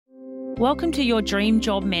Welcome to your Dream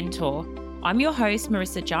Job Mentor. I'm your host,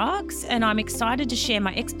 Marissa Jarks, and I'm excited to share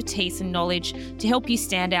my expertise and knowledge to help you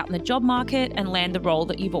stand out in the job market and land the role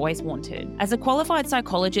that you've always wanted. As a qualified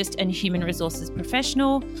psychologist and human resources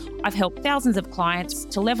professional, I've helped thousands of clients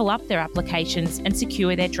to level up their applications and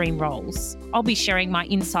secure their dream roles. I'll be sharing my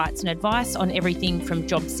insights and advice on everything from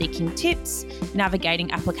job seeking tips,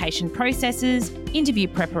 navigating application processes, interview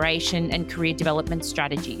preparation, and career development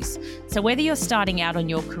strategies. So whether you're starting out on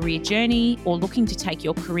your career journey or looking to take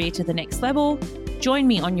your career to the next level, join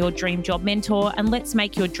me on your Dream Job Mentor and let's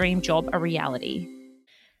make your dream job a reality.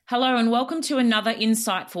 Hello and welcome to another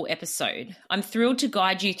insightful episode. I'm thrilled to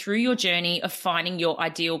guide you through your journey of finding your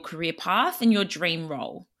ideal career path and your dream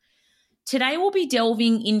role. Today we'll be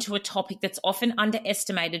delving into a topic that's often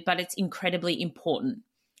underestimated, but it's incredibly important: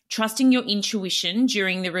 trusting your intuition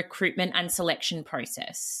during the recruitment and selection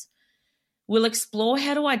process. We'll explore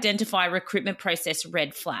how to identify recruitment process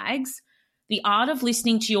red flags, the art of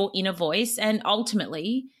listening to your inner voice, and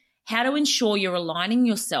ultimately, how to ensure you're aligning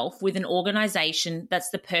yourself with an organisation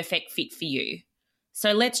that's the perfect fit for you.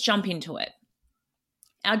 So let's jump into it.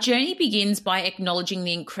 Our journey begins by acknowledging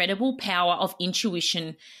the incredible power of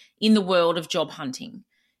intuition in the world of job hunting.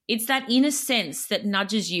 It's that inner sense that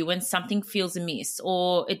nudges you when something feels amiss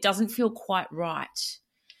or it doesn't feel quite right.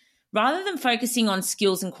 Rather than focusing on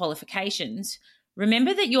skills and qualifications,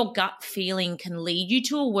 remember that your gut feeling can lead you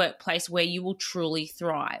to a workplace where you will truly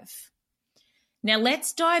thrive. Now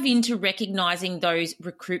let's dive into recognizing those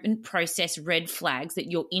recruitment process red flags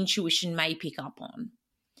that your intuition may pick up on.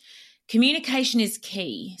 Communication is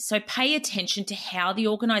key, so pay attention to how the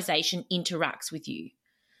organisation interacts with you.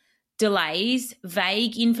 Delays,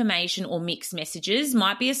 vague information, or mixed messages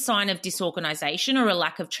might be a sign of disorganisation or a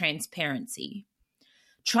lack of transparency.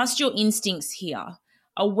 Trust your instincts here.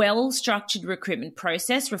 A well-structured recruitment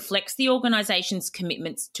process reflects the organisation's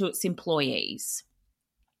commitments to its employees.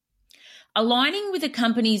 Aligning with a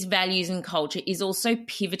company's values and culture is also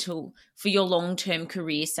pivotal for your long-term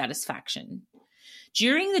career satisfaction.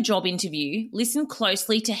 During the job interview, listen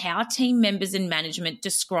closely to how team members and management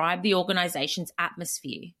describe the organisation's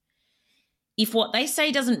atmosphere. If what they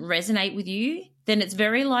say doesn't resonate with you, then it's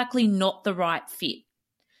very likely not the right fit.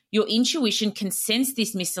 Your intuition can sense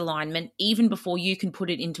this misalignment even before you can put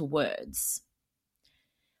it into words.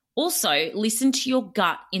 Also, listen to your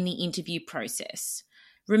gut in the interview process.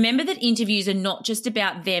 Remember that interviews are not just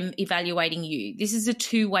about them evaluating you. This is a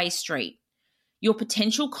two-way street. Your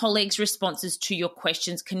potential colleagues' responses to your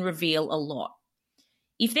questions can reveal a lot.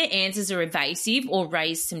 If their answers are evasive or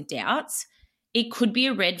raise some doubts, it could be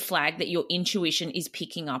a red flag that your intuition is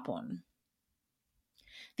picking up on.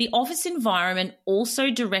 The office environment also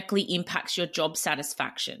directly impacts your job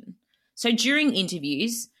satisfaction. So during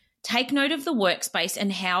interviews, take note of the workspace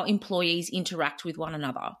and how employees interact with one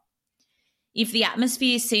another. If the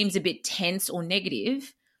atmosphere seems a bit tense or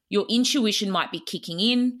negative, your intuition might be kicking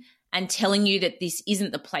in and telling you that this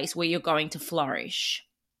isn't the place where you're going to flourish.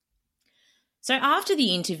 So after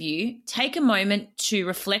the interview, take a moment to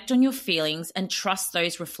reflect on your feelings and trust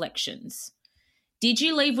those reflections. Did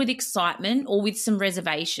you leave with excitement or with some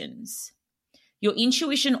reservations? Your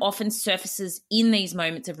intuition often surfaces in these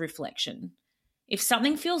moments of reflection. If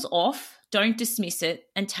something feels off, don't dismiss it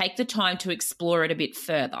and take the time to explore it a bit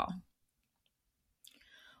further.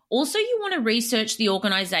 Also, you want to research the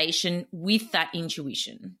organisation with that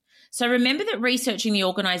intuition. So remember that researching the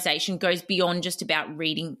organisation goes beyond just about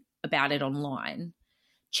reading about it online.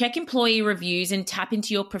 Check employee reviews and tap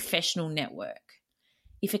into your professional network.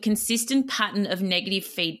 If a consistent pattern of negative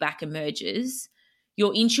feedback emerges,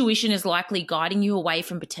 your intuition is likely guiding you away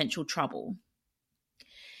from potential trouble.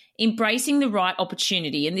 Embracing the right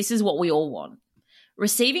opportunity, and this is what we all want.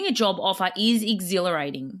 Receiving a job offer is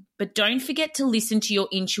exhilarating, but don't forget to listen to your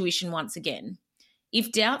intuition once again.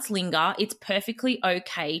 If doubts linger, it's perfectly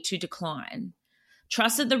okay to decline.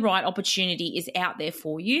 Trust that the right opportunity is out there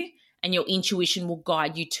for you and your intuition will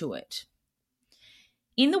guide you to it.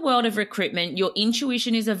 In the world of recruitment, your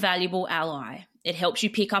intuition is a valuable ally. It helps you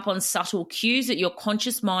pick up on subtle cues that your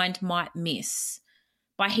conscious mind might miss.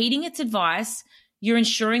 By heeding its advice, you're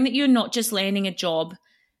ensuring that you're not just landing a job,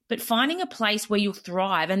 but finding a place where you'll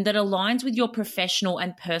thrive and that aligns with your professional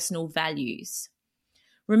and personal values.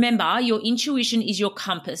 Remember, your intuition is your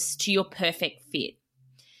compass to your perfect fit.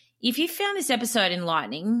 If you found this episode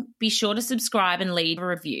enlightening, be sure to subscribe and leave a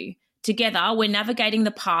review. Together, we're navigating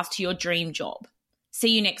the path to your dream job. See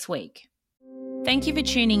you next week. Thank you for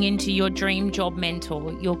tuning in to Your Dream Job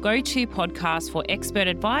Mentor, your go-to podcast for expert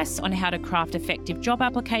advice on how to craft effective job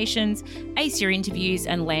applications, ace your interviews,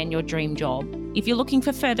 and land your dream job. If you're looking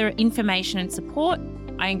for further information and support,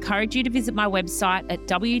 I encourage you to visit my website at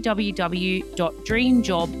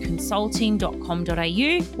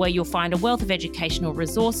www.dreamjobconsulting.com.au, where you'll find a wealth of educational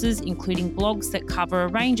resources, including blogs that cover a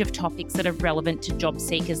range of topics that are relevant to job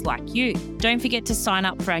seekers like you. Don't forget to sign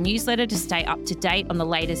up for our newsletter to stay up to date on the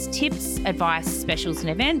latest tips, advice, specials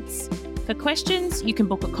and events. For questions, you can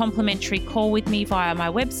book a complimentary call with me via my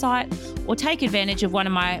website or take advantage of one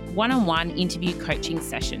of my one-on-one interview coaching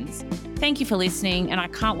sessions. Thank you for listening, and I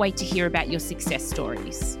can't wait to hear about your success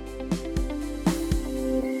stories.